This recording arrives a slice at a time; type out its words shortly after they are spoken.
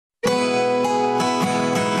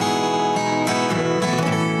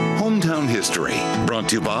history. Brought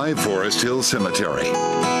to you by Forest Hill Cemetery.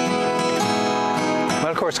 Well,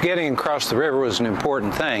 of course, getting across the river was an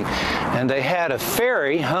important thing, and they had a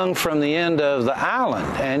ferry hung from the end of the island,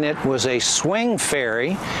 and it was a swing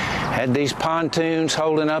ferry, had these pontoons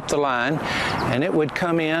holding up the line, and it would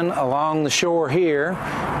come in along the shore here,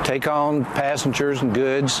 take on passengers and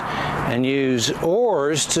goods, and use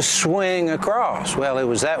oars to swing across. Well, it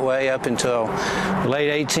was that way up until the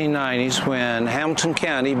late 1890s when Hamilton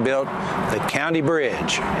County built the County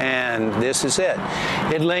Bridge, and this is it.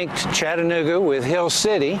 It linked Chattanooga with Hill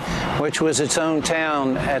City, which was its own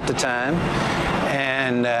town at the time,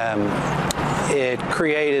 and it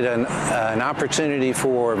created an opportunity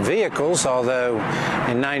for vehicles, although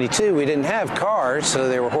in '92 we didn't have cars, so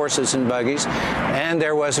there were horses and buggies, and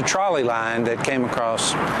there was a trolley line that came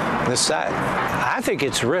across this side. I think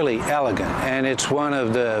it's really elegant, and it's one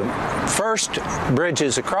of the first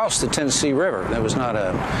bridges across the Tennessee River. That was not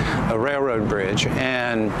a railroad bridge,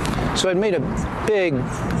 and so it made a big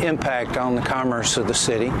impact on the commerce of the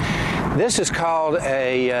city. This is called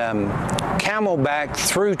a camelback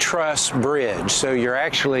through truss bridge. So you're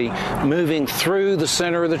actually moving through the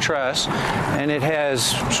center of the truss, and it has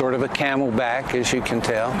sort of a camelback, as you can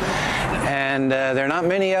tell. And there are not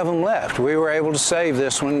many of them left. We were able to save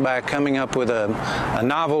this one by coming up with a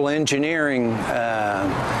novel engineering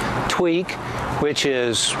tweak, which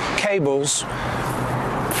is cables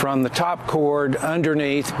from the top cord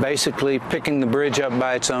underneath, basically picking the bridge up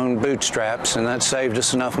by its own bootstraps, and that saved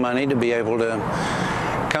us enough money to be able to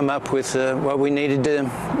come up with what we needed to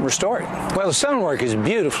restore it. Well, the stonework is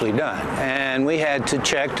beautifully done, and we had to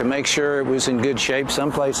check to make sure it was in good shape.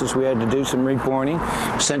 Some places we had to do some repointing,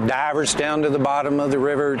 sent divers down to the bottom of the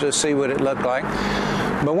river to see what it looked like.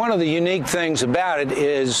 But one of the unique things about it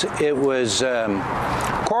is it was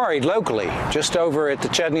quarried locally, just over at the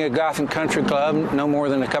Chattanooga Gotham Country Club, no more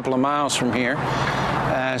than a couple of miles from here.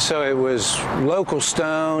 So it was local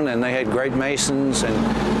stone, and they had great masons,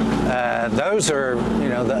 and those are, you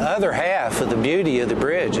know, the other half of the beauty of the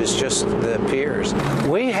bridge is just the piers.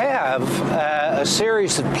 We have a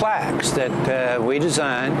series of plaques that we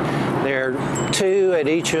designed. There are 2 at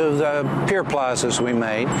each of the pier plazas we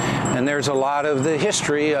made, and there's a lot of the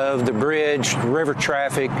history of the bridge, river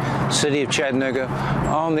traffic, city of Chattanooga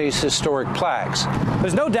on these historic plaques.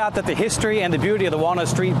 There's no doubt that the history and the beauty of the Walnut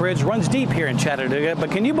Street Bridge runs deep here in Chattanooga, but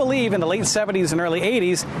can you believe in the late 70s and early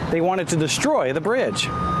 80s they wanted to destroy the bridge?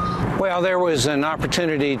 Well, there was an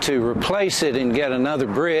opportunity to replace it and get another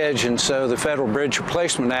bridge, and so the Federal Bridge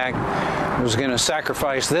Replacement Act was going to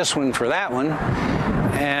sacrifice this one for that one.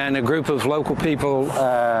 And a group of local people,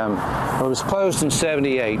 it was closed in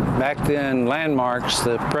 '78. Back then, Landmarks,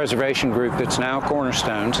 the preservation group that's now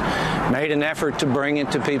Cornerstones, made an effort to bring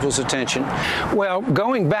it to people's attention. Well,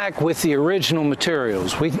 going back with the original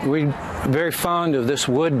materials, we're very fond of this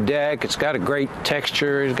wood deck. It's got a great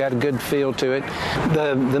texture. It's got a good feel to it.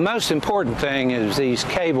 The most important thing is these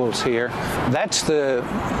cables here. That's the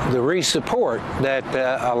re-support that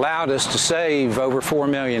allowed us to save over $4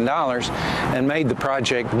 million and made the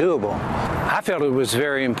project doable. I felt it was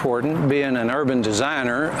very important, being an urban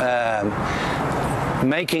designer,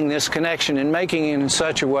 making this connection and making it in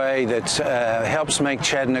such a way that helps make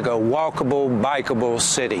Chattanooga a walkable, bikeable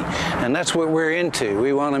city. And that's what we're into.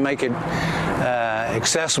 We want to make it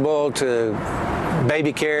accessible to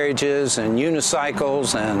baby carriages and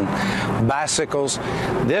unicycles and bicycles.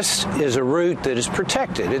 This is a route that is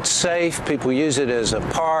protected. It's safe. People use it as a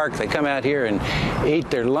park. They come out here and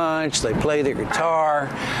eat their lunch. They play their guitar,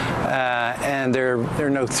 and there are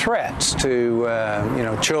no threats to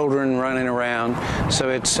children running around. So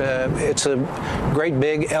it's a great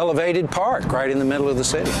big elevated park right in the middle of the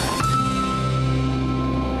city.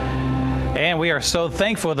 And we are so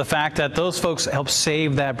thankful for the fact that those folks helped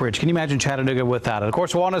save that bridge. Can you imagine Chattanooga without it? Of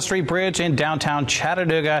course, Walnut Street Bridge in downtown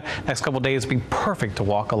Chattanooga. Next couple of days will be perfect to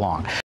walk along.